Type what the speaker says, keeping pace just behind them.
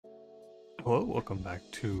Hello, welcome back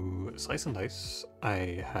to Slice and Dice.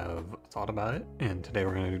 I have thought about it, and today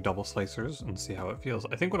we're going to do double slicers and see how it feels.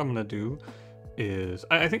 I think what I'm going to do is,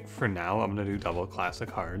 I think for now I'm going to do double classic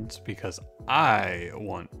cards because I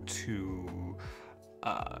want to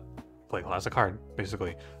play classic hard,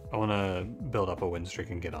 basically. I want to build up a win streak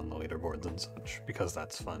and get on the leaderboards and such because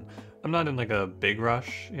that's fun. I'm not in like a big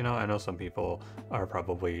rush, you know, I know some people are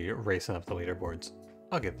probably racing up the leaderboards.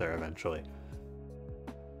 I'll get there eventually.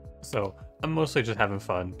 So I'm mostly just having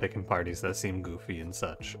fun picking parties that seem goofy and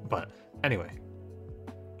such. But anyway,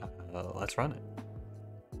 let's run it.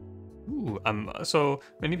 Ooh, so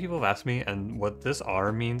many people have asked me, and what this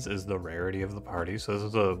R means is the rarity of the party. So this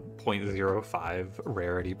is a 0.05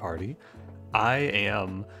 rarity party. I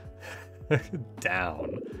am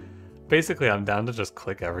down. Basically, I'm down to just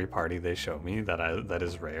click every party they show me that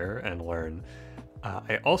is rare and learn.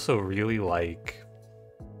 I also really like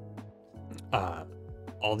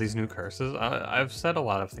all these new curses. I've said a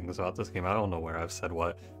lot of things about this game. I don't know where I've said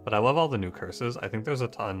what, but I love all the new curses. I think there's a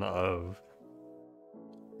ton of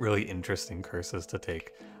really interesting curses to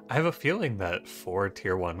take. I have a feeling that 4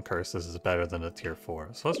 tier 1 curses is better than a tier 4.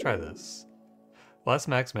 So let's try this. Less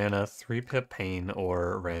max mana, 3 pip pain,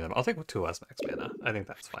 or random. I'll take 2 less max mana. I think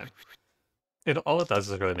that's fine. All it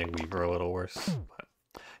does is really make Weaver a little worse. But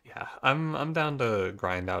yeah, I'm down to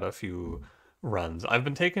grind out a few runs. I've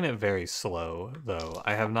been taking it very slow, though.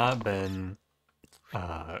 I have not been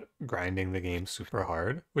grinding the game super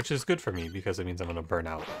hard, which is good for me because it means I'm going to burn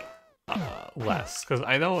out less. Because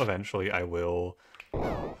I know eventually I will...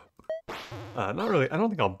 not really, I don't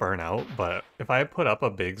think I'll burn out, but if I put up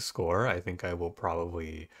a big score, I think I will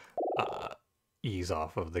probably ease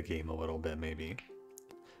off of the game a little bit, maybe.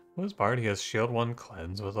 Who's Bard? He has shield 1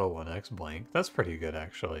 cleanse with a 1x blank. That's pretty good,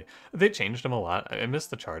 actually. They changed him a lot. I missed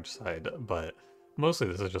the charge side, but mostly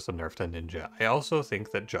this is just a nerf to ninja. I also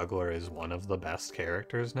think that Juggler is one of the best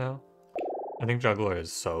characters now. I think Juggler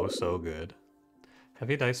is so good.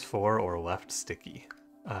 Heavy dice 4 or left sticky.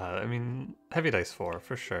 I mean, heavy dice 4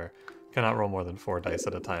 for sure. Cannot roll more than 4 dice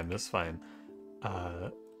at a time is fine.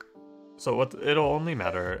 So it'll only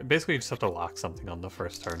matter. Basically, you just have to lock something on the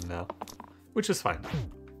first turn now, which is fine.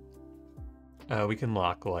 We can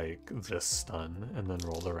lock, like, this stun and then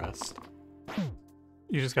roll the rest.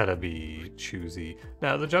 You just gotta be choosy.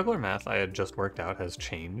 Now, the Juggler math I had just worked out has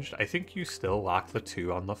changed. I think you still lock the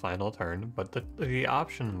 2 on the final turn, but the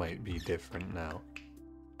option might be different now.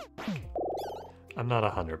 I'm not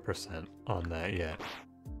 100% on that yet.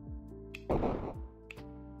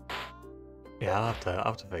 Yeah, I'll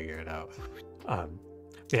have to figure it out.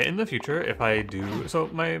 Yeah, in the future, if I do... So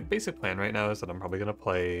my basic plan right now is that I'm probably going to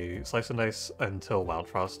play Slice and Dice until Wild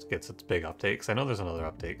Frost gets its big update, because I know there's another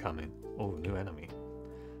update coming. Oh, new enemy.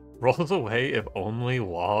 Rolls away if only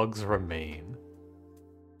logs remain.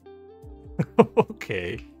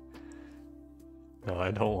 Okay. No,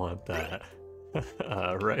 I don't want that.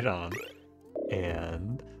 Right on.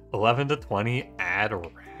 And 11 to 20, add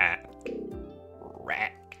rat.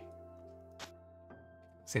 Rat.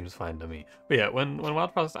 Seems fine to me. But yeah, when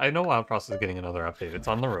Wild Frost, I know Wild Frost is getting another update. It's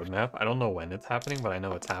on the roadmap. I don't know when it's happening, but I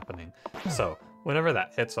know it's happening. So whenever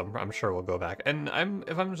that hits, I'm sure we'll go back. And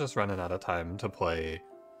if I'm just running out of time to play,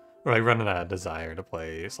 or like running out of desire to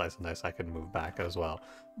play Slice and Dice, I can move back as well.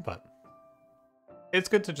 But it's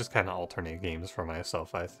good to just kind of alternate games for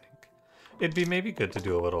myself, I think. It'd be maybe good to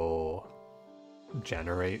do a little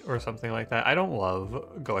generate or something like that. I don't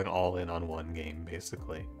love going all in on one game,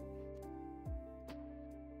 basically.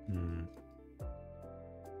 I'm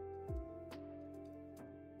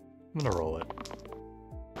gonna roll it.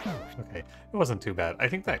 Okay, it wasn't too bad. I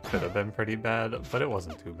think that could have been pretty bad, but it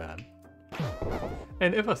wasn't too bad.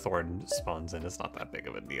 And if a thorn spawns in, it's not that big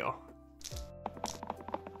of a deal.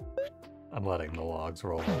 I'm letting the logs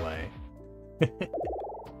roll away.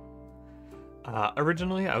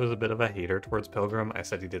 Originally, I was a bit of a hater towards Pilgrim. I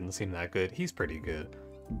said he didn't seem that good. He's pretty good.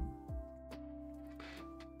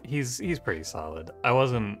 He's pretty solid. I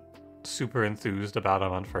wasn't super enthused about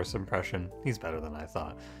him on first impression. He's better than I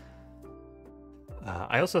thought.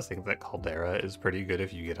 I also think that Caldera is pretty good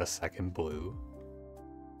if you get a second blue.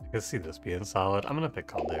 I can see this being solid. I'm gonna pick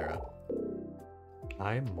Caldera.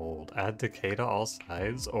 High mold. Add decay to all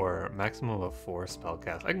sides or maximum of 4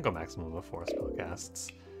 spellcasts. I can go maximum of 4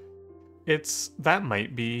 spellcasts. That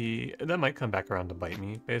might come back around to bite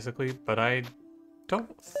me, basically, but I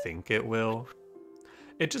don't think it will.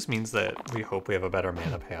 It just means that we hope we have a better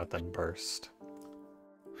mana payout than Burst.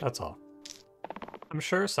 That's all. I'm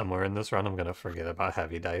sure somewhere in this run I'm gonna forget about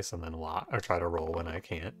heavy dice and then try to roll when I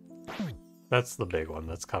can't. That's the big one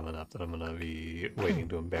that's coming up that I'm gonna be waiting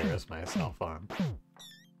to embarrass myself on.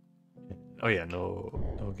 Oh yeah,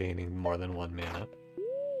 no while gaining more than 1 mana.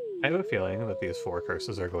 I have a feeling that these 4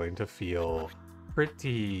 curses are going to feel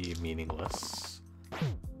pretty meaningless.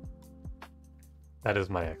 That is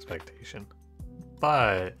my expectation.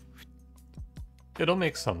 But it'll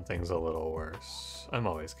make some things a little worse. I'm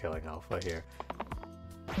always killing alpha here.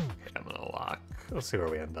 Okay, I'm gonna lock. Let's see where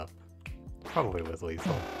we end up. Probably with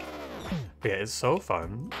lethal. But yeah, it's so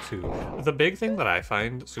fun to... The big thing that I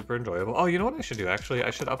find super enjoyable... Oh, you know what I should do, actually? I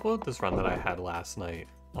should upload this run that I had last night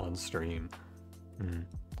on stream.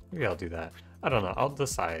 Maybe I'll do that. I don't know. I'll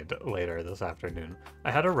decide later this afternoon.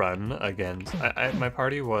 I had a run against... my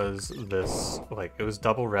party was this... Like, it was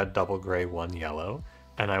double red, double gray, 1 yellow.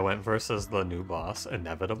 And I went versus the new boss,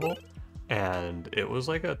 Inevitable. And it was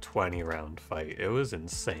like a 20-round fight. It was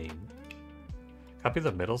insane. Copy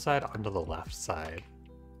the middle side onto the left side.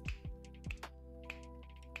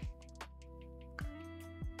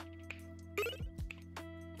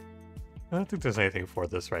 I don't think there's anything for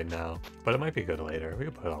this right now, but it might be good later. We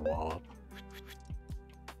could put it on wall up.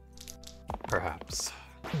 Perhaps.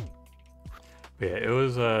 But yeah, it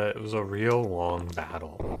was a real long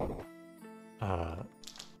battle.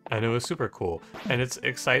 And it was super cool. And it's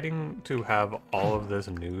exciting to have all of this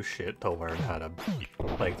new shit to learn how to beat,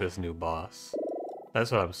 like this new boss.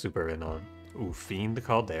 That's what I'm super in on. Ooh, Fiend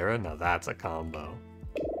Caldera? Now that's a combo.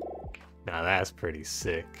 Now that's pretty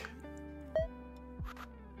sick.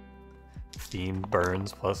 Fiend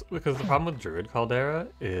burns plus... Because the problem with Druid Caldera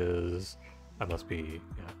is... That must be,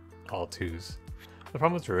 yeah, all 2s. The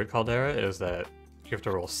problem with Druid Caldera is that you have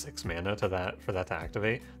to roll 6 mana to that for that to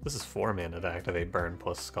activate. This is 4 mana to activate Burn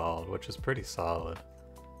plus Scald, which is pretty solid.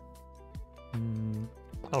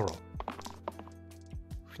 I'll roll.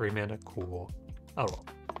 3 mana, cool. I'll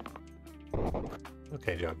roll.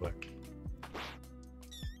 Okay, Juggler.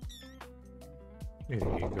 You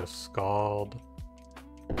can go Scald.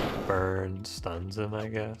 Burn stuns him, I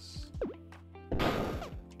guess.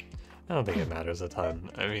 I don't think it matters a ton.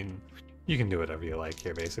 I mean, you can do whatever you like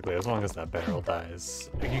here, basically, as long as that barrel dies.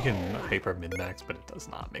 Like, you can hyper min-max, but it does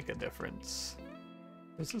not make a difference.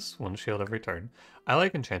 There's this 1 shield every turn. I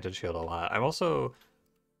like Enchanted Shield a lot. I'm also...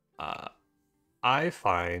 I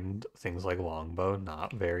find things like Longbow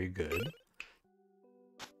not very good,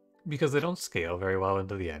 because they don't scale very well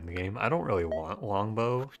into the end game. I don't really want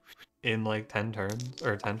Longbow in like 10 turns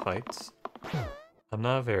or 10 fights. I'm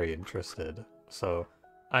not very interested, so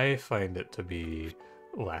I find it to be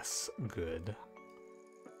less good.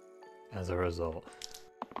 As a result,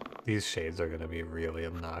 these shades are going to be really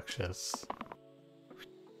obnoxious.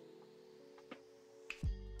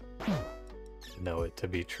 Know it to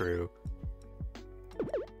be true.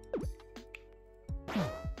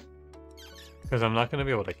 Because I'm not going to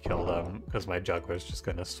be able to kill them, because my Juggler's just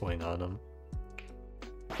going to swing on them.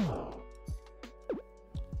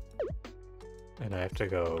 And I have to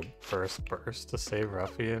go first burst to save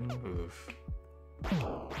Ruffian. Oof.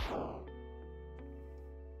 I'm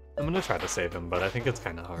going to try to save him, but I think it's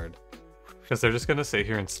kind of hard. Because they're just going to sit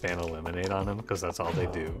here and spam eliminate on him, because that's all they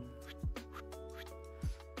do.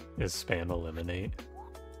 Is spam eliminate.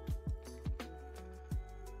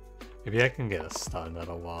 Maybe I can get a stun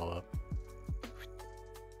that'll wall up.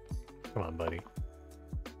 Come on, buddy.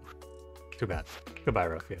 Too bad. Goodbye,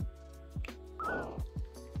 Ruffian.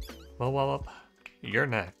 Well, Wallop, you're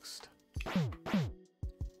next.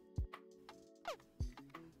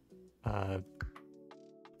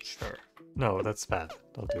 Sure. No, that's bad.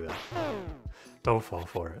 Don't do that. Don't fall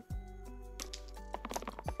for it.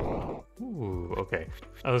 Ooh, okay.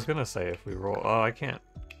 I was gonna say if we roll... Oh, I can't.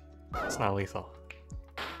 It's not lethal.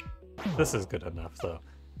 This is good enough, though.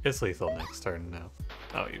 It's lethal next turn now.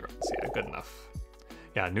 Oh, you're right. So yeah, good enough.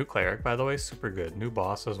 Yeah, new Cleric, by the way, super good. New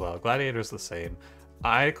boss as well. Gladiator's the same.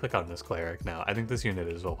 I click on this Cleric now. I think this unit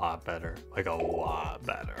is a lot better. Like, a lot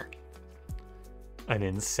better. An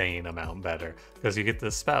insane amount better. Because you get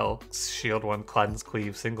this spell, Shield 1, Cleanse,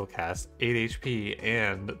 Cleave, Single Cast, 8 HP,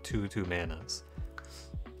 and 2 manas.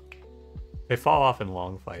 They fall off in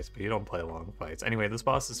long fights, but you don't play long fights. Anyway, this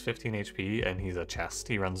boss is 15 HP, and he's a chest.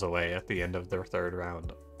 He runs away at the end of their 3rd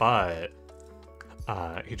round. But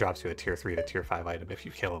he drops you a tier 3 to tier 5 item if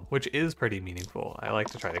you kill him, which is pretty meaningful. I like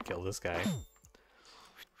to try to kill this guy.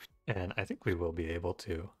 And I think we will be able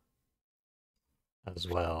to as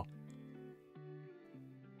well.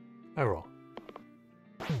 I roll.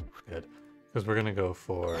 Good. Because we're going to go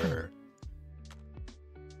for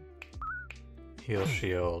heal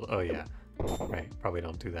shield. Oh, yeah. Right. Probably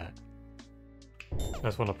don't do that. I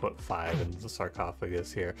just want to put 5 in the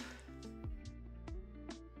sarcophagus here.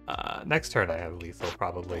 Next turn I have lethal,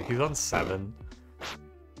 probably. He's on 7.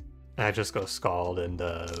 And I just go Scald and,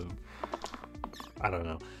 I don't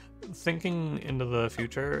know. thinking into the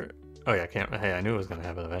future. Oh yeah, I can't. Hey, I knew it was gonna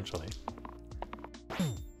happen eventually.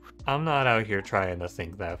 I'm not out here trying to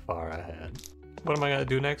think that far ahead. What am I gonna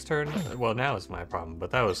do next turn? Well, now it's my problem,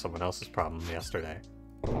 but that was someone else's problem yesterday.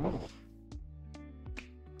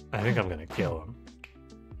 I think I'm gonna kill him.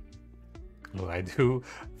 Well, I do.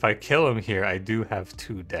 If I kill him here, I do have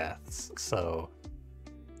 2 deaths, so...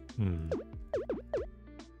 I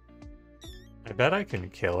bet I can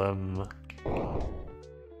kill him.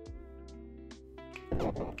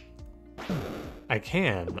 I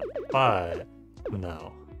can, but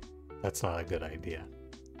no. That's not a good idea.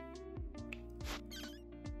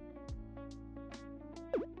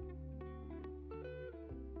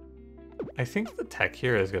 I think the tech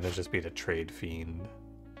here is going to just be to trade Fiend.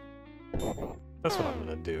 That's what I'm going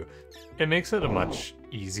to do. It makes it a much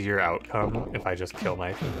easier outcome if I just kill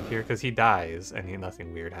my Fiend here, because he dies and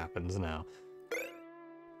nothing weird happens now.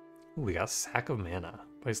 Ooh, we got Sack of Mana.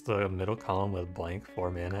 Place the middle column with blank, 4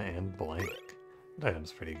 mana, and blank. That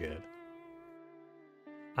item's pretty good.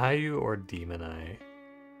 Ayu or Demon Eye?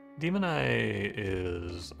 Demon Eye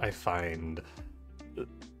is, I find,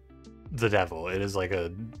 the devil. It is like a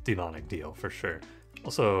demonic deal for sure.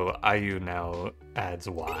 Also, Ayu now adds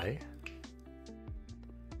Y.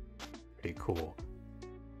 Pretty cool.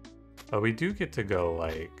 But we do get to go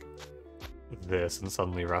like this, and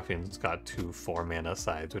suddenly Ruffian's got 2 4 mana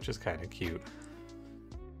sides, which is kind of cute.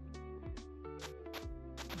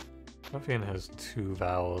 Ruffian has 2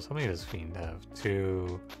 vowels. How many does Fiend have?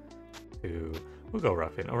 2, 2. We'll go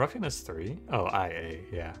Ruffian. Oh, Ruffian has 3? Oh, IA.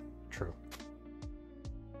 Yeah, true.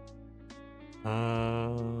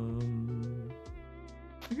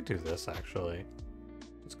 We could do this actually.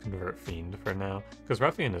 Just convert Fiend for now, because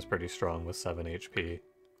Ruffian is pretty strong with 7 HP.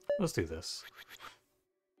 Let's do this.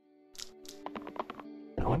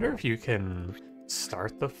 I wonder if you can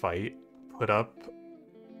start the fight, put up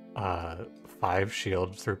 5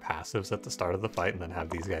 shields through passives at the start of the fight, and then have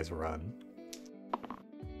these guys run.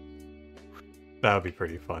 That would be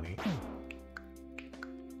pretty funny.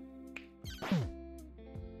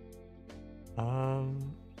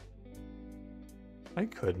 I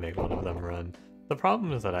could make one of them run. The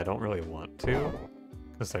problem is that I don't really want to,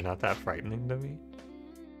 because they're not that frightening to me.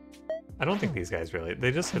 I don't think these guys really...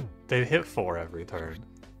 They hit 4 every turn.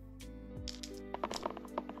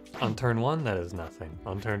 On turn 1, that is nothing.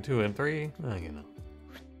 On turn 2 and 3, you know,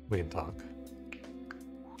 we can talk.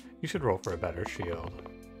 You should roll for a better shield.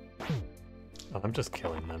 Oh, I'm just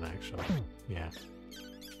killing them, actually. Yeah.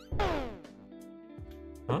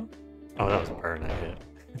 Huh? Oh, that was a burn I hit.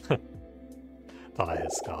 Thought I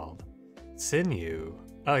hit Scald. Sinew.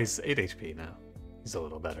 Oh, he's 8 HP now. He's a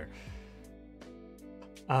little better.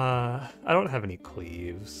 I don't have any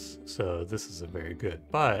cleaves, so this isn't very good,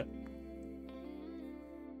 but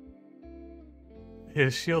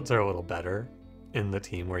his shields are a little better in the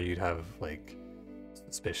team where you'd have, like,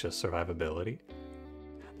 suspicious survivability.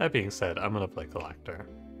 That being said, I'm gonna play Collector.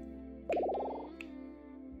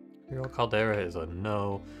 Hero Caldera is a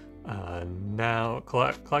no. Now,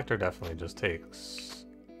 Collector definitely just takes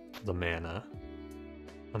the mana.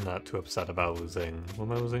 I'm not too upset about losing. What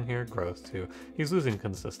am I losing here? Growth too. He's losing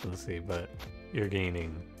consistency, but you're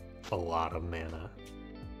gaining a lot of mana.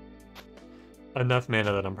 Enough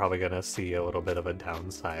mana that I'm probably gonna see a little bit of a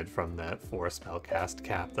downside from that 4 spell cast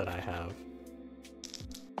cap that I have.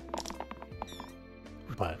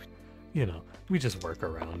 But, you know, we just work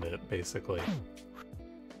around it, basically.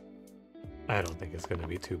 I don't think it's gonna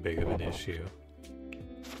be too big of an issue.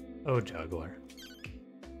 Oh, Juggler.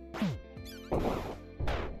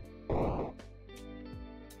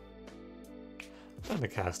 I'm gonna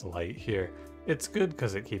cast Light here. It's good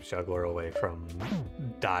because it keeps Juggler away from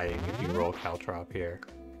dying if you roll Caltrop here.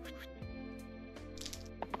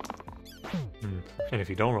 And if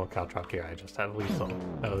you don't roll Caltrop here, I just have Lethal.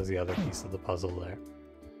 That was the other piece of the puzzle there.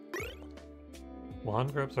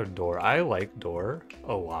 Wand Grips or Door? I like Door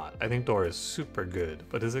a lot. I think Door is super good,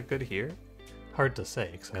 but is it good here? Hard to say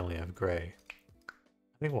because I only have Gray.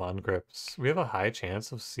 I think Wand Grips, we have a high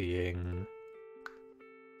chance of seeing...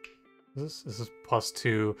 Is this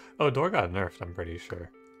 +2? Oh, Door got nerfed, I'm pretty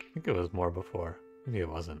sure. I think it was more before. Maybe it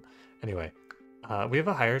wasn't. Anyway, we have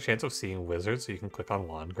a higher chance of seeing Wizards, so you can click on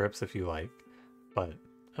Wand Grips if you like. But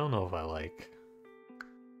I don't know if I like.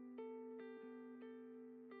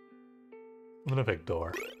 I'm gonna pick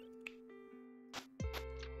Door.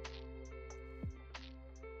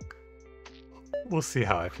 We'll see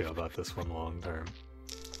how I feel about this one long term.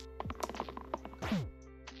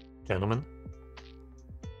 Gentlemen,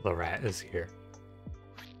 the rat is here.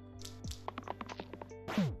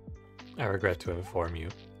 I regret to inform you,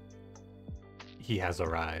 he has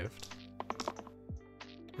arrived.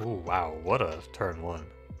 Ooh, wow, what a turn one.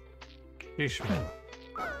 Yeesh, man.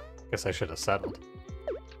 Guess I should have settled.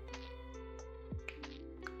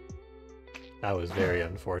 That was very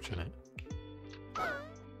unfortunate.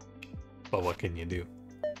 But what can you do?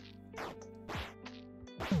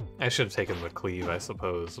 I should have taken the cleave, I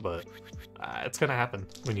suppose, but it's gonna happen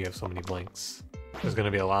when you have so many blinks. There's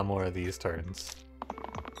gonna be a lot more of these turns.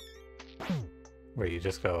 Where you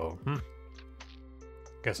just go,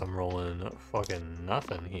 guess I'm rolling fucking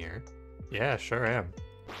nothing here. Yeah, sure am.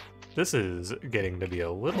 This is getting to be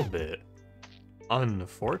a little bit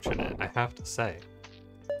unfortunate, I have to say.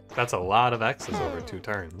 That's a lot of X's over 2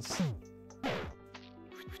 turns.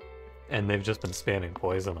 And they've just been spamming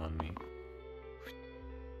poison on me.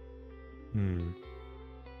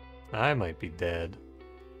 I might be dead.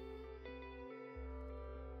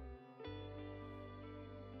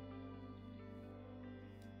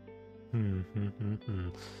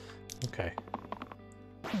 Okay.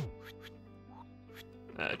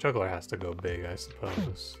 Juggler has to go big, I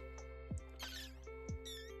suppose.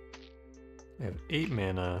 I have 8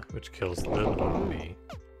 mana, which kills the zombie.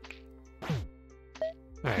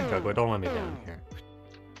 Alright, Juggler, don't let me down here.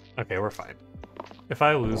 Okay, we're fine. If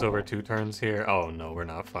I lose over 2 turns here... Oh no, we're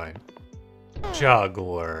not fine.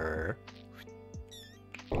 Juggler.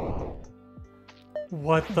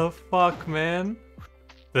 What the fuck, man?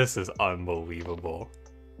 This is unbelievable.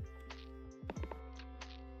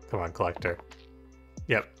 Come on, Collector.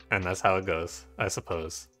 Yep, and that's how it goes, I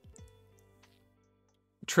suppose.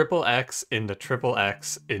 Triple X into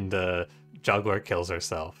Juggler kills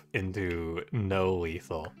herself into no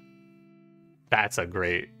lethal. That's a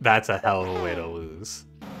hell of a way to lose.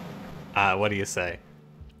 What do you say?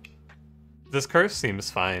 This curse seems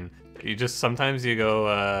fine. Sometimes you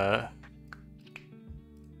go,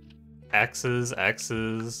 X's.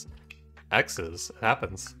 It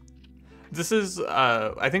happens. This is,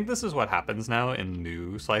 I think this is what happens now in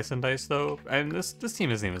new Slice and Dice, though. And this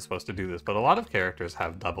team isn't even supposed to do this, but a lot of characters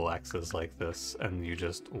have double X's like this, and you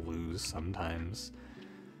just lose sometimes.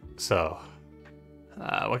 So,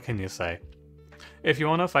 what can you say? If you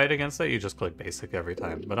want to fight against it, you just click basic every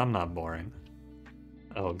time, but I'm not boring.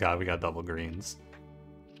 Oh god, we got double greens.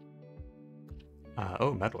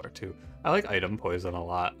 Oh, Meddler too. I like item poison a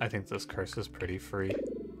lot. I think this curse is pretty free.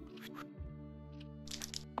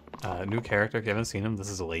 New character, if you haven't seen him, this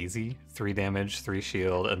is Lazy. 3 damage, 3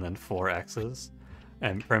 shield, and then 4 X's.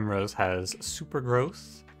 And Primrose has Super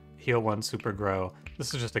Growth, Heal 1, Super Grow.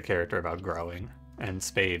 This is just a character about growing. And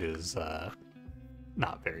Spade is,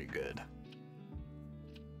 not very good.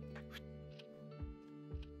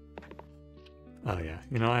 Oh yeah,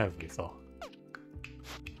 you know, I have lethal.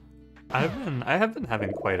 I have been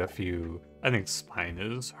having quite a few. I think Spine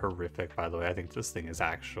is horrific, by the way. I think this thing is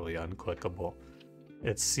actually unclickable.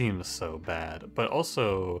 It seems so bad. But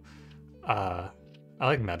also, I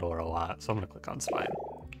like Meddler a lot, so I'm gonna click on Spine.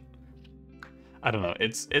 I don't know,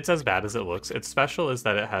 it's as bad as it looks. Its special is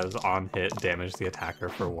that it has on hit damage the attacker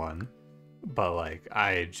for 1. But like,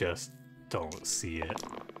 I just don't see it.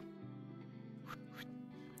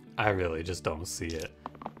 I really just don't see it.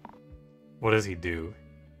 What does he do?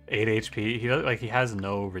 8 HP? He has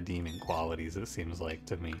no redeeming qualities, it seems like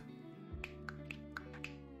to me.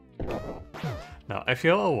 Now, I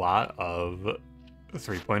feel a lot of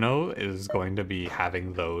 3.0 is going to be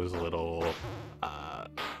having those little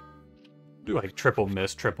like triple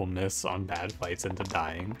miss on bad fights into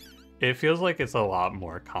dying. It feels like it's a lot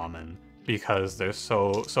more common because there's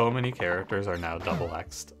so many characters are now double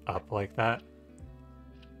X'd up like that.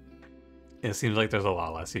 It seems like there's a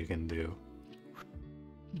lot less you can do.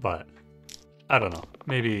 But I don't know.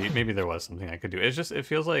 Maybe there was something I could do. It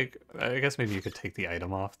feels like, I guess maybe you could take the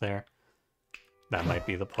item off there. That might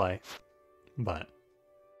be the play. But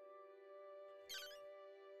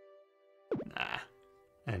nah.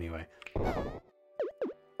 Anyway.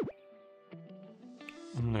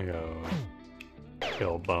 I'm gonna go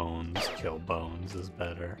kill Bones. Kill Bones is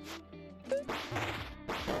better.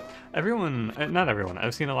 Everyone, not everyone,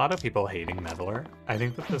 I've seen a lot of people hating Meddler. I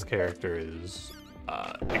think that this character is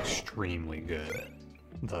extremely good,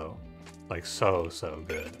 though. Like, so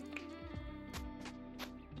good.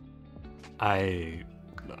 I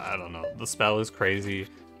don't know. The spell is crazy.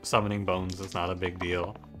 Summoning Bones is not a big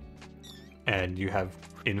deal. And you have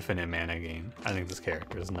infinite mana gain. I think this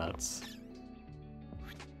character is nuts.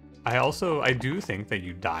 I do think that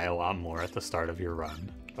you die a lot more at the start of your run,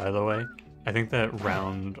 by the way. I think that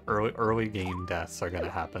early game deaths are going to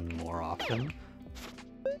happen more often.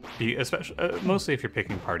 Especially, mostly if you're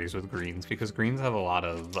picking parties with greens, because greens have a lot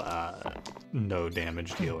of no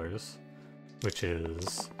damage dealers, which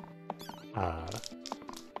is,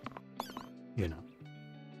 you know,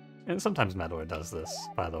 And sometimes Meddler does this,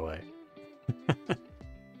 by the way.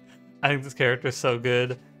 I think this character is so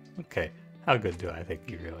good. Okay, how good do I think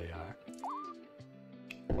you really are?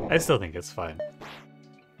 I still think it's fine.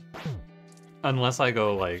 Unless I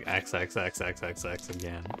go like XXXXXX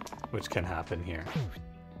again, which can happen here.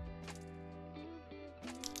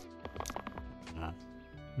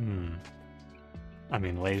 I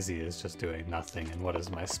mean, lazy is just doing nothing, and what is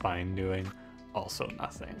my spine doing? Also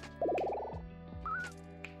nothing.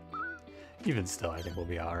 Even still, I think we'll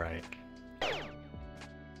be alright.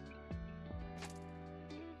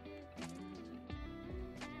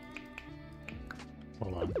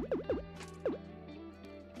 Hold on.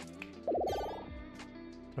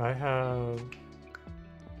 Do I have...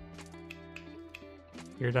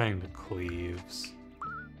 You're dying to cleaves.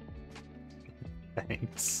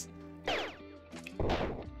 Thanks.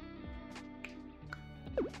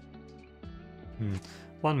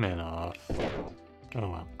 One man off. Oh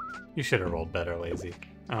well. You should have rolled better, Lazy.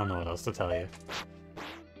 I don't know what else to tell you.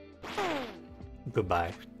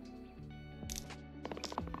 Goodbye.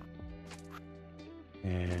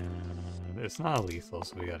 And it's not lethal,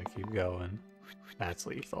 so we gotta keep going. That's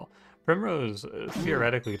lethal. Primrose,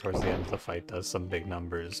 theoretically, towards the end of the fight, does some big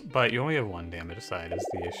numbers, but you only have one damage side is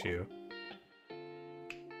the issue.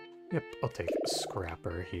 Yep, I'll take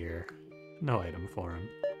Scrapper here. No item for him.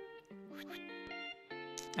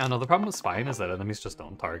 I don't know, the problem with Spine is that enemies just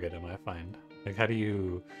don't target him, I find. Like, how do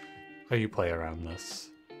you play around this?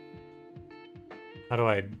 How do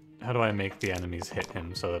I make the enemies hit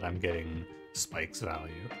him so that I'm getting Spike's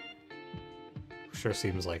value? Sure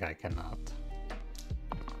seems like I cannot.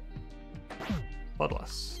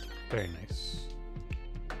 Bloodlust. Very nice.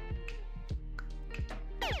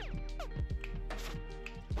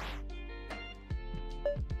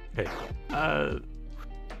 Okay.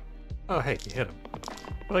 Oh, hey, you hit him.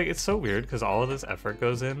 But, like, it's so weird because all of this effort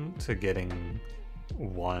goes into getting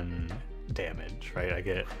 1 damage, right? I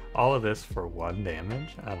get all of this for 1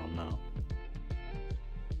 damage? I don't know.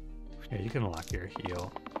 Yeah, you can lock your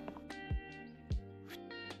heal.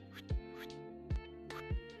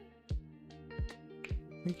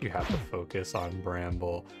 I think you have to focus on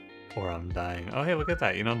Bramble or I'm dying. Oh, hey, look at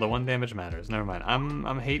that. You know, the 1 damage matters. Never mind.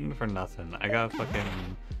 I'm hating for nothing. I got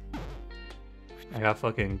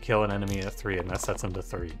fucking kill an enemy at 3 and that sets him to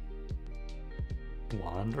 3.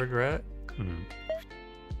 Wand regret?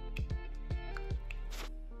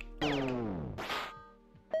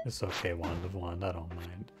 It's okay, Wand of Wand. I don't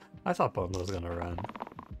mind. I thought Bone was gonna run.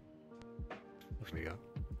 There we go.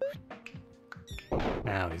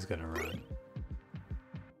 Now he's gonna run.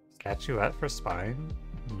 Statuette for Spine?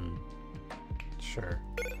 Sure.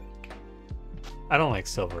 I don't like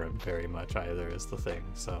Silver Imp very much either, is the thing,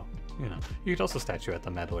 so, you know. You could also Statuette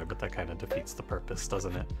the Meddler, but that kind of defeats the purpose,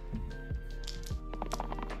 doesn't it?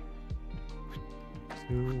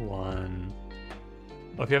 2, 1...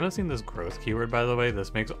 Oh, if you haven't seen this growth keyword, by the way,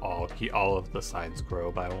 this makes all of the sides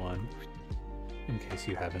grow by 1. In case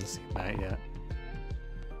you haven't seen that yet.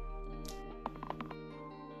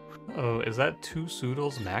 Oh, is that 2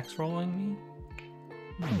 Soodles max rolling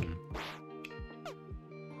me?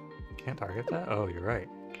 Can't target that? Oh, you're right.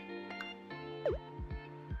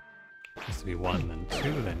 Has to be 1, then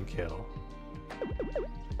 2, then kill.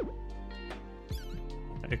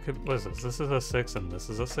 It could. What is this? This is a 6 and this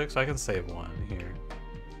is a 6. I can save 1 here.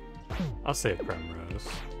 I'll save Primrose.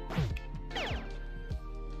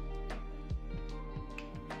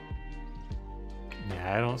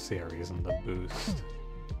 Yeah, I don't see a reason to boost.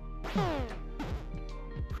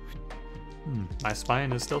 My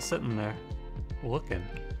Spine is still sitting there, looking.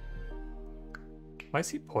 Why is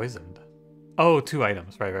he poisoned? Oh, 2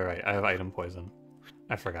 items. Right. I have item poison.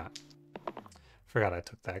 I forgot. Forgot I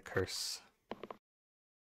took that curse.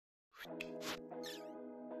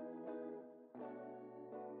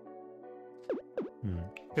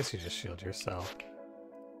 Guess you just shield yourself.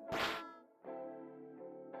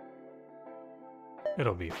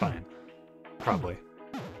 It'll be fine. Probably.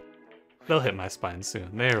 They'll hit my Spine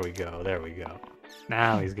soon. There we go.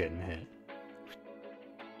 Now he's getting hit.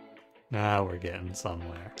 Now we're getting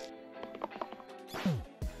somewhere.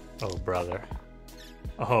 Oh, brother.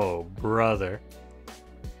 Oh, brother.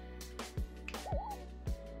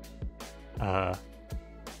 I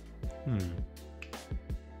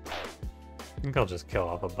think I'll just kill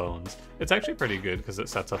off of Bones. It's actually pretty good because it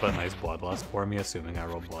sets up a nice Bloodlust for me, assuming I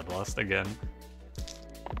roll Bloodlust again.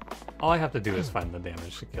 All I have to do is find the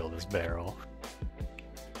damage to kill this barrel.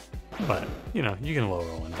 But, you know, you can low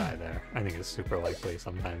roll and die there. I think it's super likely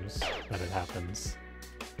sometimes that it happens.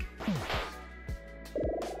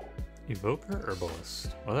 Evoker,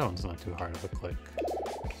 Herbalist. Well, that one's not too hard of a click.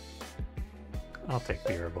 I'll take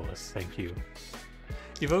the Herbalist, thank you.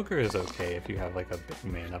 Evoker is okay if you have like a big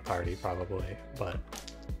mana party probably, but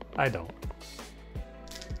I don't.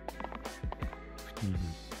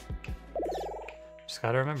 Just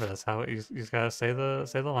gotta remember that's how you just gotta say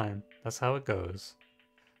the line. That's how it goes.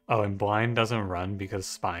 Oh, and Blind doesn't run because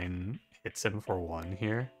Spine hits him for 1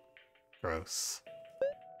 here. Gross.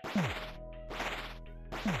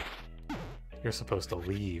 You're supposed to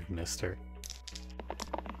leave, mister.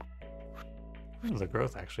 The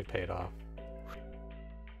growth actually paid off.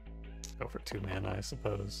 Go for 2 mana, I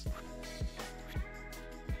suppose.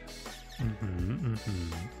 I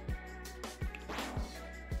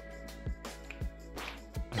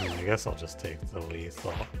mean, I guess I'll just take the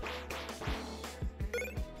lethal.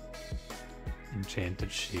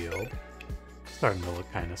 Enchanted Shield. Starting to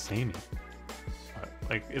look kind of samey.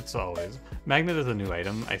 Like, it's always. Magnet is a new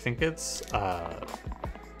item. I think it's, I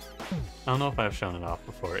don't know if I've shown it off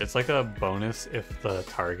before. It's like a bonus if the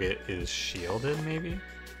target is shielded, maybe?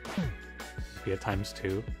 Be a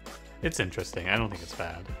 ×2. It's interesting. I don't think it's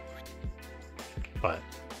bad. But,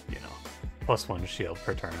 you know, +1 shield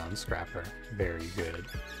per turn on Scrapper. Very good.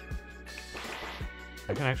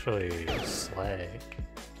 I can actually slay.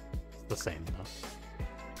 It's the same though.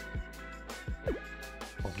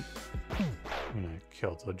 I'm gonna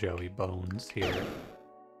kill the Joey Bones here.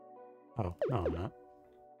 Oh, no I'm not.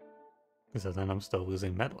 Because then I'm still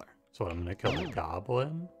losing Meddler. So what, I'm gonna kill the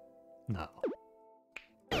Goblin? No.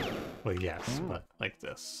 Well, yes, but like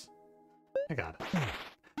this. I got it.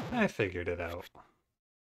 I figured it out.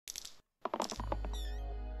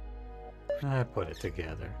 I put it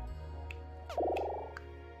together.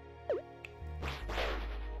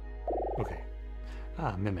 Okay.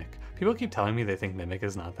 Ah, Mimic. People keep telling me they think Mimic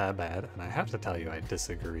is not that bad, and I have to tell you I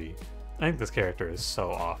disagree. I think this character is so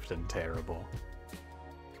often terrible.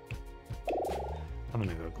 I'm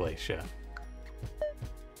gonna go Glacia.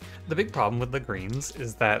 The big problem with the greens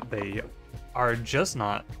is that they are just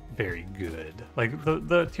not very good. Like,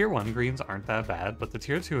 the tier 1 greens aren't that bad, but the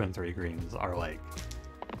tier 2 and 3 greens are like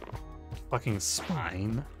fucking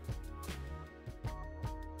Spine.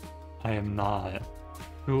 I am not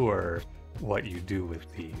sure what you do with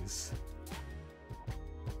these.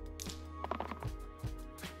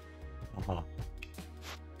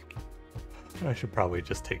 I should probably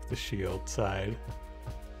just take the shield side.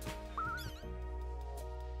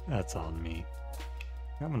 That's on me.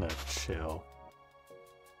 I'm gonna chill.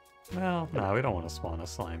 Well, no, we don't want to spawn a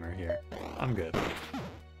Slimer here. I'm good.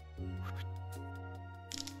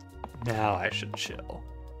 Now I should chill.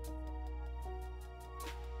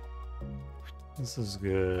 This is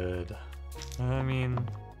good. I mean,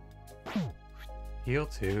 heal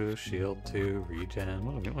 2, shield 2, regen.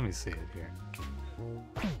 Let me see it here.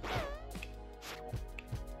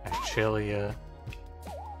 I chill ya.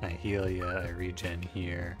 I heal ya. I regen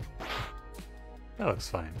here. That looks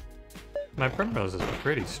fine. My Primrose is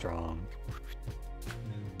pretty strong.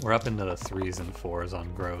 We're up into the 3s and 4s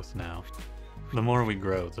on growth now. The more we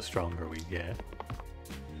grow, the stronger we get.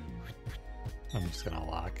 I'm just gonna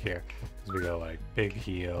lock here. As we go like big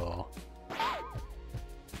heal.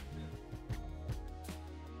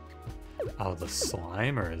 Oh, the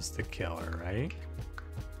Slimer is the killer, right?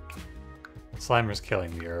 Slimer's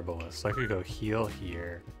killing the Herbalist, so I could go heal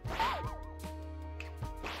here.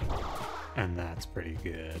 And that's pretty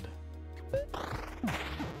good.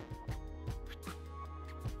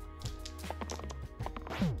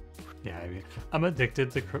 Yeah, I mean, I'm addicted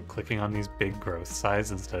to clicking on these big growth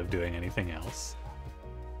sides instead of doing anything else.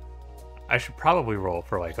 I should probably roll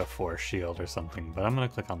for like a 4 shield or something, but I'm gonna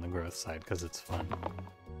click on the growth side because it's fun.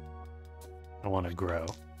 I want to grow.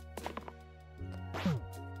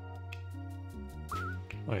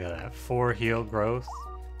 Look at that, 4 heal growth.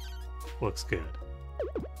 Looks good.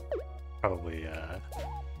 Probably,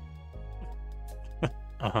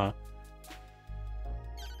 uh-huh.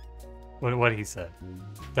 What he said.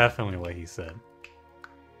 Definitely what he said.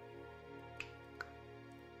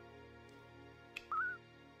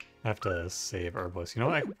 I have to save Herbalist. You know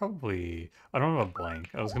what, I could probably... I don't have a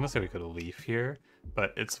blank. I was gonna say we could leaf here,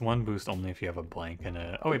 but it's 1 boost only if you have a blank and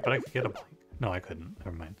a... Oh wait, but I could get a blank. No, I couldn't.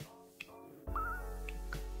 Never mind.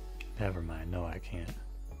 Never mind. No, I can't.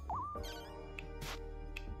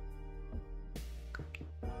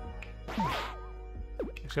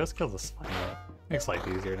 Actually, let's kill the Slimer. Makes life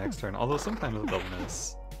easier next turn, although sometimes they'll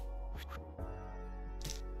miss.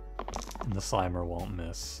 And the Slimer won't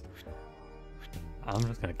miss. I'm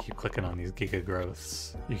just gonna keep clicking on these Giga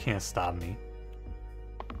Growths. You can't stop me.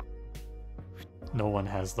 No one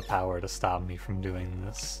has the power to stop me from doing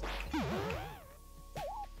this.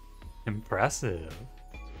 Impressive.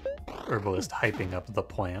 Herbalist hyping up the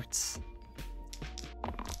plants.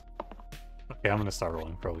 Yeah, I'm gonna start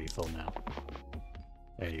rolling for lethal now.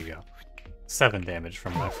 There you go. 7 damage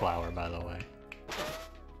from my flower, by the way.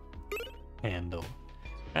 Handle.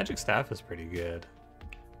 Magic Staff is pretty good.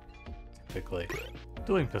 Typically.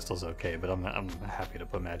 Dueling Pistol's okay, but I'm happy to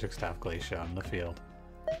put Magic Staff Glacier on the field.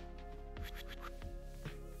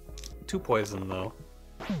 2 poison though,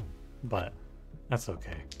 but that's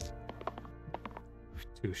okay.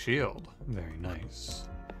 2 shield, very nice.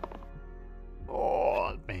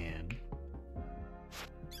 Oh man.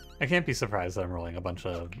 I can't be surprised that I'm rolling a bunch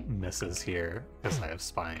of misses here because I have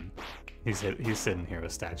spine. He's sitting here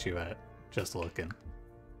with Statuette, just looking.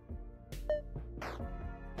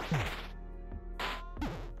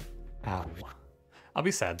 Ow. I'll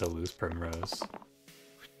be sad to lose Primrose.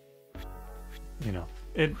 You know,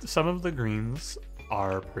 some of the greens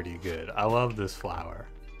are pretty good. I love this flower.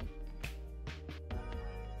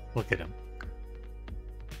 Look at him.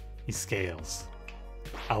 He scales.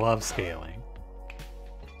 I love scaling.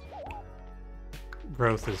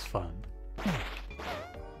 Growth is fun.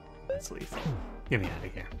 That's lethal. Get me out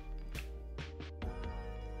of here.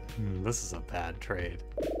 This is a bad trade.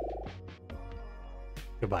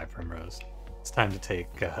 Goodbye, Primrose. It's time to take,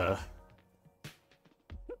 oh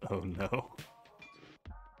no.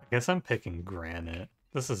 I guess I'm picking Granite.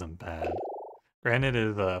 This isn't bad. Granite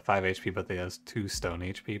is 5 HP, but they has 2 stone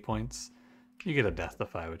HP points. You get a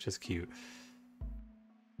Deathify, which is cute.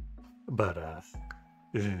 But, I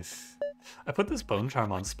put this Bone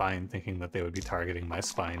Charm on Spine thinking that they would be targeting my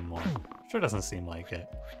Spine more. Sure doesn't seem like it.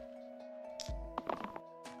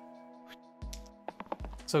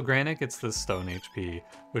 So Granite gets this stone HP,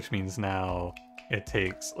 which means now it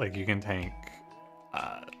takes, like, you can tank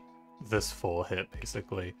this full hit,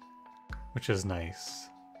 basically, which is nice.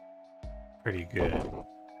 Pretty good.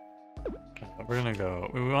 We're gonna go,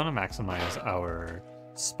 we want to maximize our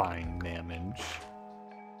spine damage.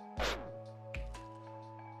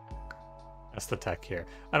 That's the tech here.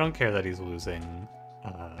 I don't care that he's losing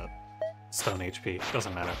stone HP,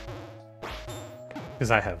 doesn't matter.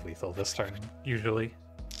 Because I have lethal this turn, usually.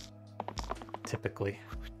 Typically.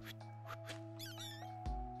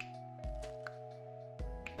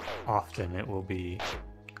 Often it will be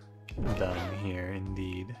done here,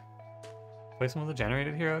 indeed. Place him with a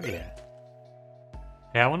generated hero? Yeah.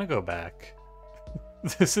 Yeah, I want to go back.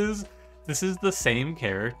 This is the same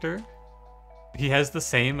character. He has the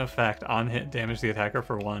same effect on hit, damage the attacker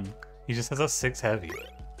for 1. He just has a 6 heavy.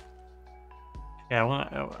 Yeah,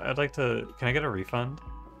 I'd like to, can I get a refund?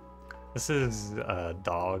 This is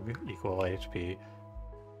dog equal HP. You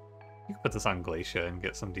can put this on Glacia and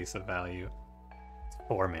get some decent value. It's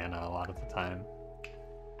 4 mana a lot of the time.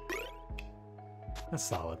 That's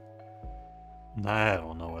solid. I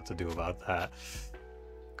don't know what to do about that.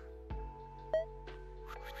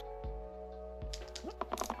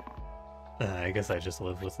 I guess I just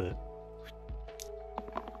live with it.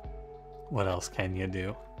 What else can you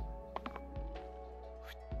do?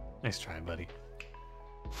 Nice try, buddy.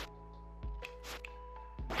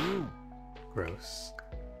 Ooh. Gross.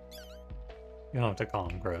 You don't have to call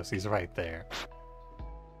him gross, he's right there.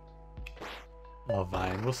 Oh,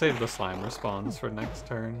 fine. We'll save the slime respawns for next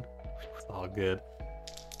turn. It's all good.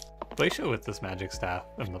 Glacia with this magic staff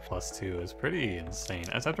and the +2 is pretty insane.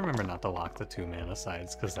 I just have to remember not to lock the 2 mana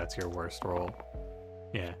sides, because that's your worst roll.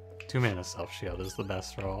 Yeah, 2 mana self shield is the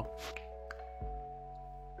best roll.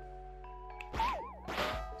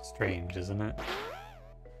 Strange, isn't it?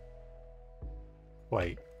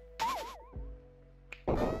 Quite.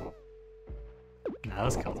 Now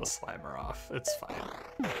let's kill the Slimer off. It's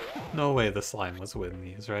fine. No way the slime was winning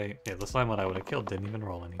these, right? Yeah, the slime one I would have killed didn't even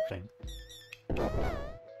roll anything.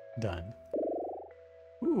 Done.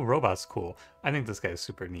 Ooh, Robot's cool. I think this guy is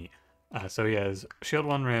super neat. So he has Shield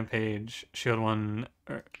 1 Rampage, Shield 1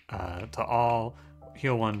 to all,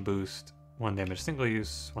 Heal 1 Boost, 1 damage single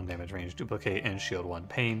use, 1 damage range duplicate, and Shield 1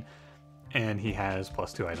 Pain. And he has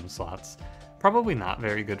 +2 item slots. Probably not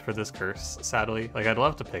very good for this curse, sadly. Like, I'd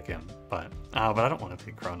love to pick him, but I don't want to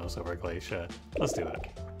take Chronos over Glacia. Let's do it.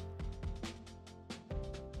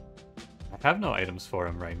 I have no items for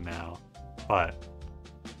him right now, but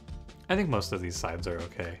I think most of these sides are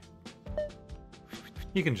okay.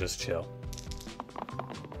 You can just chill.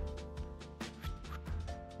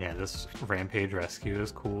 Yeah, this Rampage Rescue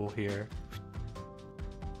is cool here.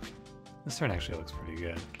 This turn actually looks pretty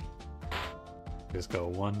good. Just go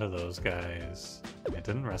 1 to those guys. It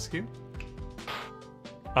didn't rescue?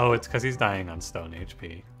 Oh, it's because he's dying on stone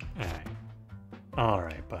HP.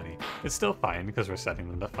 Alright, buddy. It's still fine because we're setting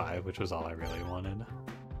them to 5, which was all I really wanted.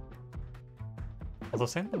 Although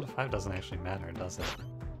setting them to 5 doesn't actually matter, does it?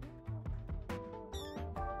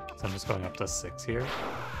 So I'm just going up to 6 here.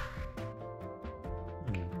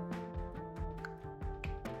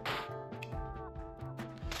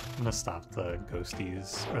 gonna stop the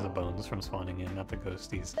ghosties, or the bones from spawning in, not the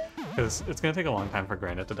ghosties. Because it's gonna take a long time for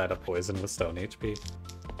Granite to die to poison with stone HP.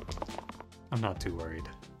 I'm not too worried.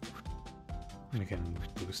 We can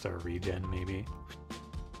boost our regen, maybe.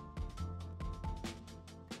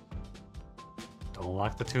 Don't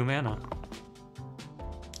lock the 2 mana.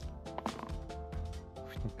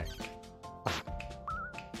 Okay.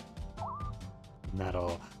 And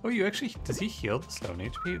that'll... Oh, you actually... Does he heal the stone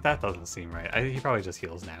HP? That doesn't seem right. He probably just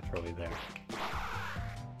heals naturally there.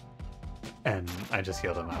 And I just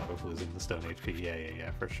healed him out of losing the stone HP.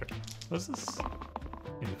 Yeah, for sure. What's this?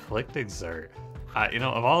 Inflict Exert. You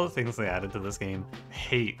know, of all the things they added to this game,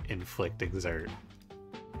 hate Inflict Exert.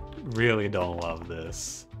 Really don't love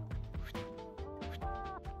this.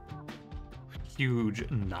 Huge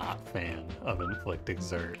not fan of Inflict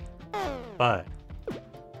Exert. But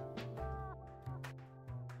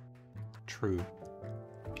true.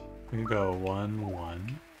 We go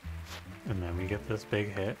 1-1, and then we get this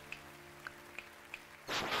big hit.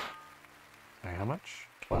 Sorry, how much?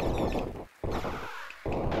 12.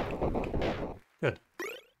 Good.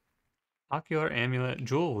 Ocular Amulet.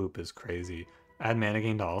 Jewel Loop is crazy. Add mana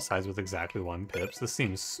gain to all sides with exactly 1 pips. This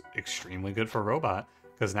seems extremely good for Robot,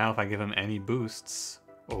 because now if I give him any boosts...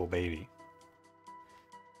 Oh, baby.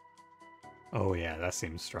 Oh yeah, that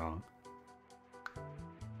seems strong.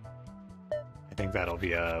 I think that'll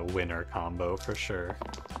be a winner combo for sure.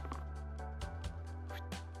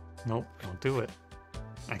 Nope, don't do it.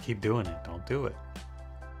 I keep doing it, don't do it.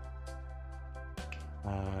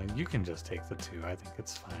 You can just take the 2, I think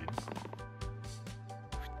it's fine.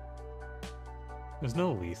 There's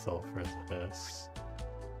no lethal for this.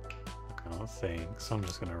 I don't think, so I'm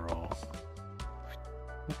just gonna roll.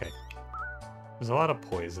 Okay. There's a lot of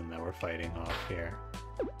poison that we're fighting off here.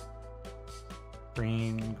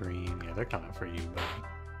 Green, yeah, they're coming for you,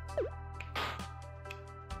 buddy.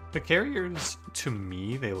 The carriers, to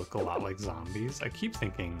me, they look a lot like zombies. I keep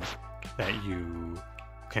thinking that you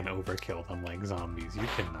can overkill them like zombies. You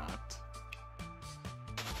cannot.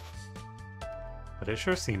 But it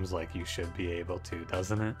sure seems like you should be able to,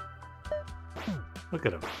 doesn't it? Look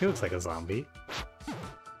at him. He looks like a zombie.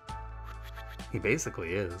 He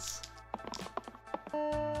basically is.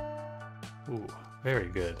 Ooh, very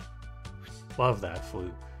good. Love that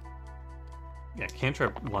flute. Yeah,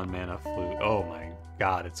 cantrip 1 mana flute. Oh my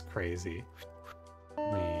god, it's crazy.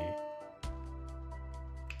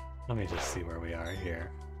 Let me just see where we are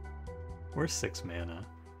here. We're 6 mana.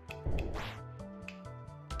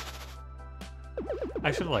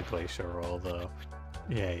 I should let Glacier roll though.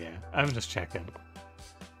 Yeah, I'm just checking.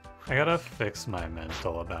 I gotta fix my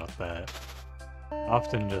mental about that.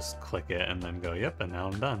 Often just click it and then go, yep, and now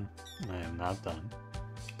I'm done. I am not done.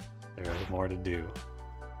 There is more to do.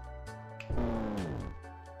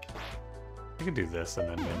 I could do this and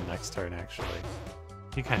then win next turn, actually.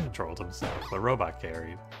 He kind of trolled himself, but Robot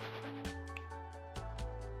carried.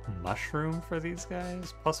 Mushroom for these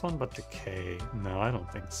guys? +1 but decay. No, I don't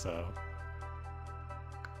think so.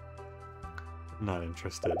 Not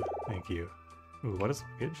interested. Thank you. Ooh, what is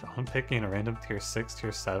luggage? I'm picking a random tier 6,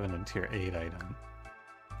 tier 7, and tier 8 item.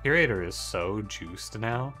 Curator is so juiced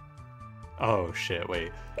now. Oh shit,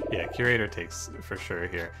 wait. Yeah, Curator takes for sure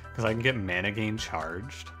here. Because I can get mana gain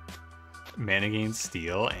charged, mana gain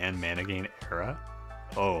steal, and mana gain era.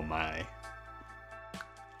 Oh my.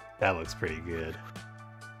 That looks pretty good.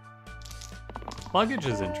 Luggage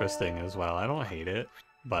is interesting as well. I don't hate it,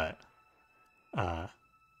 but I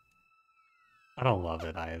don't love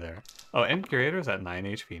it either. Oh, and Curator's at 9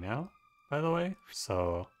 HP now, by the way.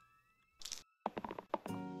 So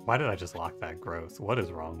why did I just lock that growth? What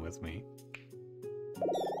is wrong with me?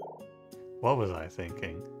 What was I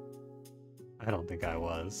thinking? I don't think I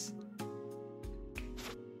was.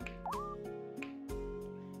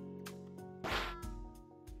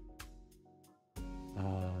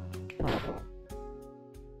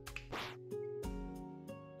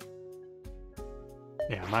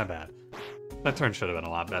 Yeah, my bad. That turn should have been a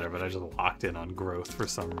lot better, but I just locked in on growth for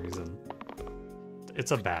some reason.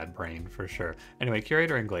 It's a bad brain, for sure. Anyway,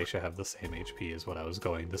 Curator and Glacia have the same HP is what I was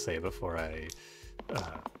going to say before I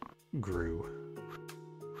grew.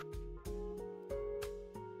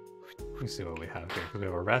 Let me see what we have here, because we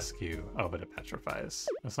have a rescue. Oh, but it petrifies.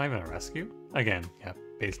 It's not even a rescue? Again, yeah,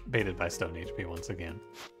 baited by stone HP once again.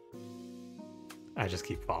 I just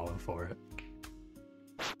keep falling for it.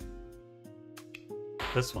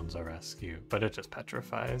 This one's a rescue, but it just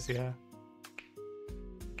petrifies, yeah.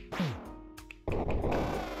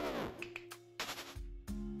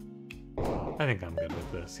 I think I'm good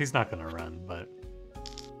with this. He's not gonna run, but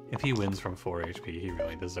if he wins from 4 HP, he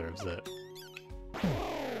really deserves it.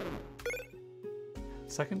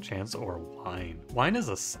 Second chance or wine? Wine is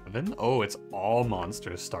a 7? Oh, it's all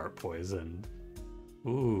monsters start poisoned.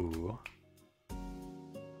 Ooh.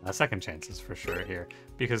 Second chances for sure here.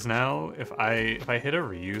 Because now if I hit a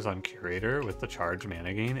reuse on Curator with the charge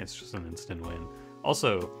mana gain, it's just an instant win.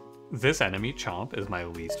 Also, this enemy, Chomp, is my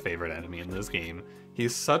least favorite enemy in this game.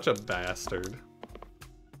 He's such a bastard.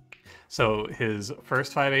 So his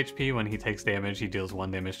first 5 HP, when he takes damage, he deals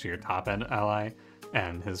 1 damage to your top end ally,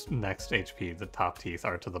 and his next HP, the top teeth,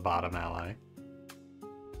 are to the bottom ally.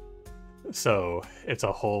 So it's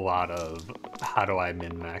a whole lot of how do I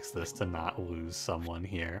min-max this to not lose someone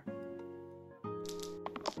here.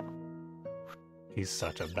 He's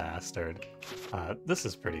such a bastard. This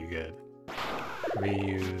is pretty good.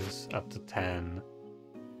 Reuse up to 10.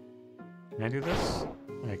 Can I do this?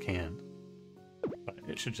 I can. But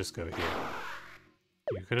it should just go here.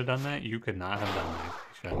 You could have done that. You could not have done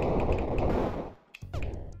that.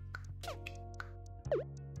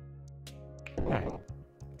 Alright.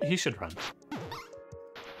 He should run.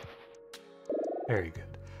 Very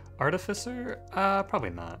good. Artificer? Probably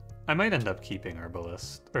not. I might end up keeping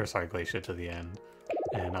Herbalist, or sorry, Glacia to the end.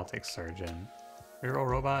 And I'll take Surgeon. Reroll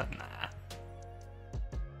Robot? Nah.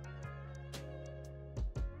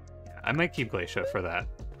 Yeah, I might keep Glacia for that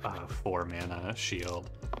 4 mana shield.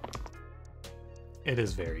 It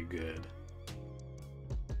is very good.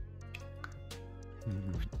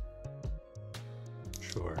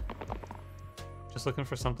 Sure. Just looking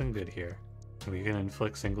for something good here. We can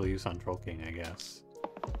inflict single use on Troll King, I guess.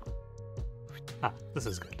 Ah, this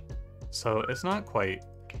is good. So it's not quite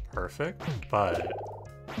perfect, but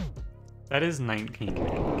that is 19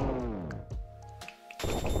 mana.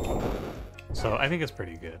 So I think it's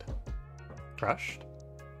pretty good. Crushed?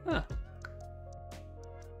 Huh.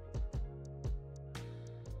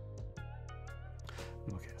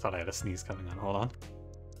 Okay, I thought I had a sneeze coming on. Hold on.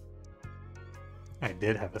 I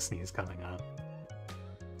did have a sneeze coming on.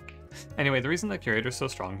 Anyway, the reason that Curator is so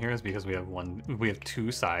strong here is because we have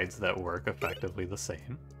 2 sides that work effectively the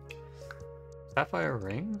same. Sapphire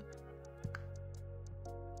Ring?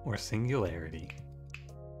 Or Singularity?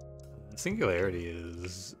 Singularity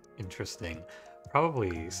is interesting.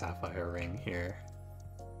 Probably Sapphire Ring here.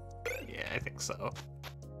 Yeah, I think so.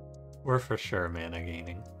 We're for sure mana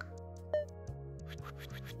gaining.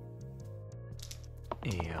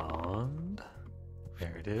 And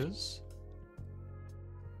there it is.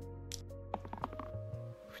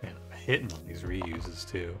 Man, I'm hitting on these reuses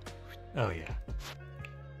too. Oh yeah.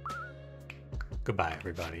 Goodbye,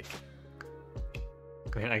 everybody.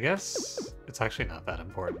 I mean, I guess it's actually not that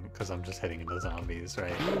important because I'm just hitting into zombies,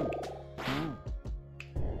 right?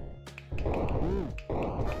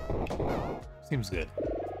 Seems good.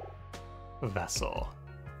 Vessel.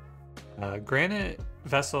 Granite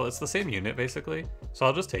Vessel, it's the same unit basically, so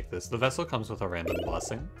I'll just take this. The Vessel comes with a random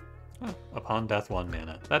blessing. Oh, upon death, 1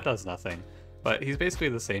 mana. That does nothing, but he's basically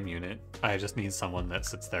the same unit. I just need someone that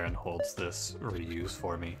sits there and holds this reuse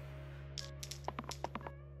for me.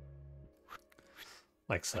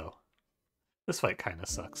 Like so. This fight kind of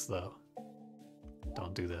sucks though.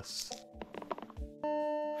 Don't do this.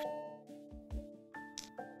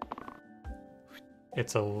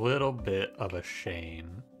 It's a little bit of a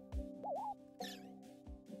shame.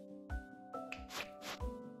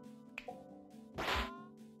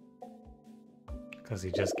 Because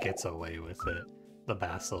he just gets away with it. The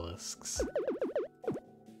basilisks.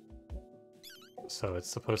 So it's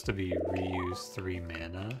supposed to be reuse 3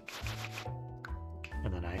 mana.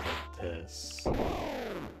 And then I hit this.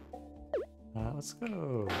 Let's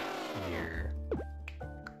go here.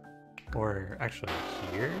 Or actually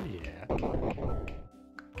here? Yeah.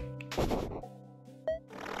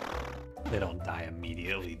 They don't die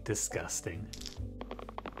immediately. Disgusting.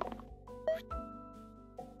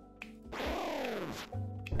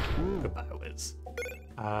 Goodbye, Wiz.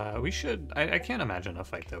 We should... I can't imagine a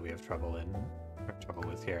fight that we have trouble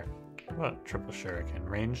with here. What about triple shuriken?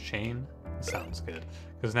 Range chain? Sounds good.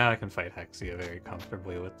 Because now I can fight Hexia very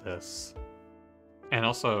comfortably with this. And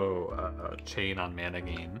also, chain on mana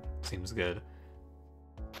gain seems good.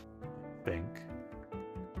 I think.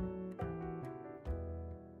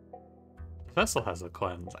 Vessel has a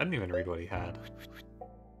cleanse. I didn't even read what he had.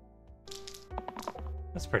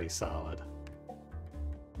 That's pretty solid.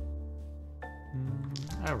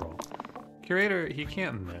 I roll. Curator, he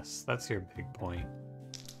can't miss. That's your big point.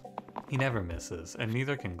 He never misses, and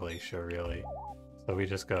neither can Glacia, really. So we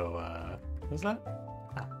just go, what was that?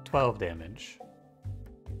 12 damage.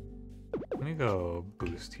 Let me go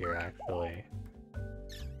boost here, actually.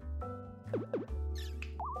 What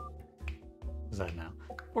is that now?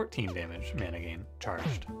 14 damage, mana gain,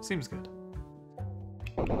 charged. Seems good.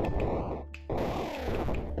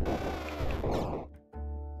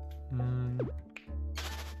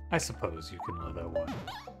 I suppose you can wither one.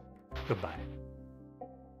 Goodbye.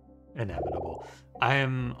 Inevitable. I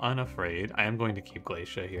am unafraid. I am going to keep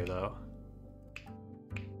Glacia here, though.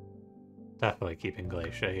 Definitely keeping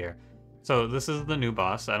Glacia here. So this is the new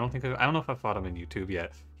boss. I don't know if I've fought him in YouTube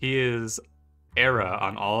yet. He is Era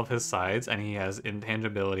on all of his sides, and he has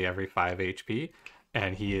intangibility every 5 HP.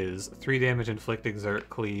 And he is 3 damage inflict, exert,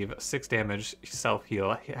 cleave, 6 damage self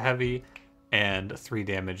heal heavy, and 3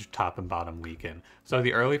 damage top and bottom weaken. So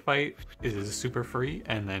the early fight is super free,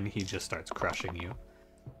 and then he just starts crushing you.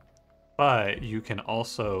 But you can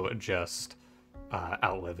also just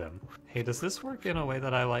outlive him. Hey, does this work in a way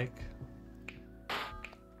that I like?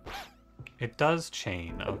 It does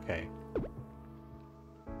chain, okay.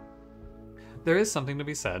 There is something to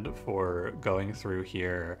be said for going through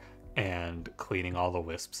here and cleaning all the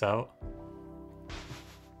wisps out.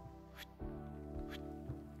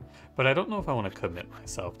 But I don't know if I want to commit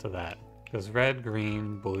myself to that. Because red,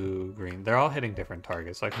 green, blue, green, they're all hitting different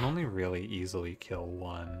targets, so I can only really easily kill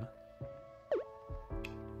one.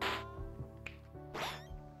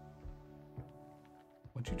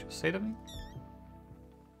 What'd you just say to me?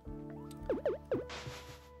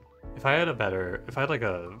 If I had like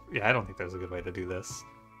a, yeah, I don't think there's a good way to do this.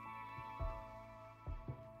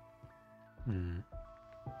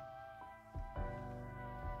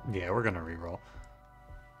 Yeah, we're gonna reroll.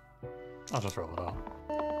 I'll just roll it all.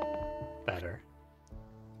 Better.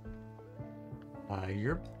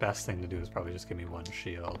 Your best thing to do is probably just give me 1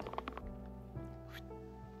 shield.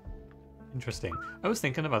 Interesting. I was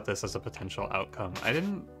thinking about this as a potential outcome. I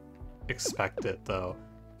didn't expect it though.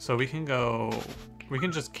 So we can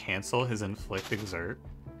just cancel his inflict exert,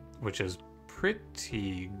 which is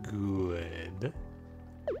pretty good.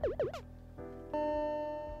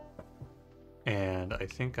 And I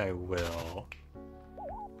think I will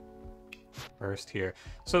first here.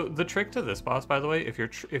 So the trick to this boss, by the way,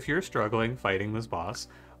 if you're struggling fighting this boss,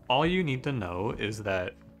 all you need to know is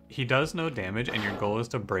that he does no damage, and your goal is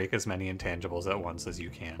to break as many intangibles at once as you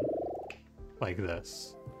can, like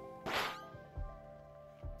this.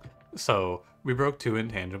 So we broke 2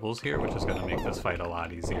 intangibles here, which is going to make this fight a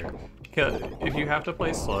lot easier. If you have to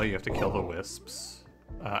play slow, you have to kill the wisps.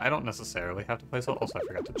 I don't necessarily have to play slow. Also, I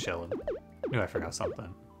forgot to chill. Knew I forgot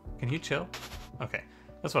something. Can he chill? Okay,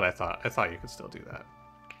 that's what I thought. I thought you could still do that.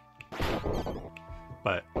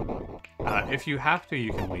 But if you have to,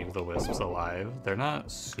 you can leave the wisps alive. They're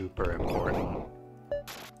not super important.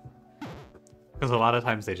 Because a lot of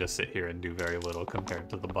times they just sit here and do very little compared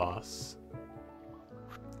to the boss.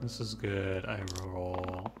 This is good. I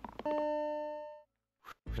roll.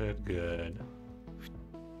 Good, good.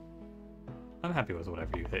 I'm happy with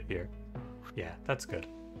whatever you hit here. Yeah, that's good.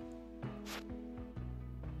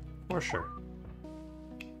 For sure.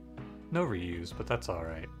 No reuse, but that's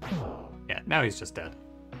alright. Yeah, now he's just dead.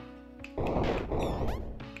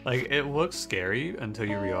 Like, it looks scary until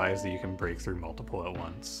you realize that you can break through multiple at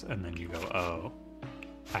once, and then you go, oh,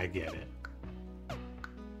 I get it.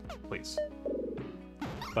 Please.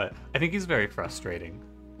 But I think he's very frustrating,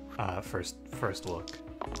 first look.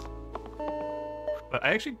 But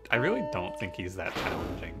I really don't think he's that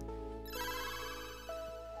challenging.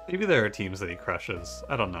 Maybe there are teams that he crushes.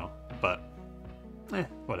 I don't know, but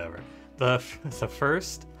whatever. The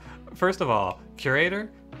first of all,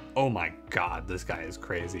 Curator. Oh my God, this guy is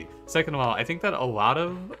crazy. Second of all, I think that a lot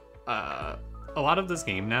of this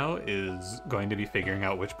game now is going to be figuring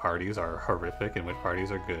out which parties are horrific and which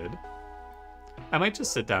parties are good. I might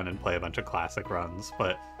just sit down and play a bunch of classic runs,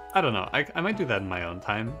 but I don't know. I might do that in my own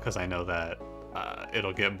time because I know that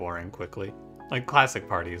it'll get boring quickly. Like classic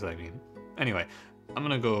parties, I mean. Anyway, I'm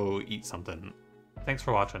gonna go eat something. Thanks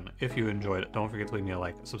for watching. If you enjoyed it, don't forget to leave me a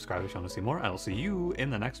like, subscribe if you want to see more. I will see you in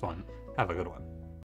the next one. Have a good one.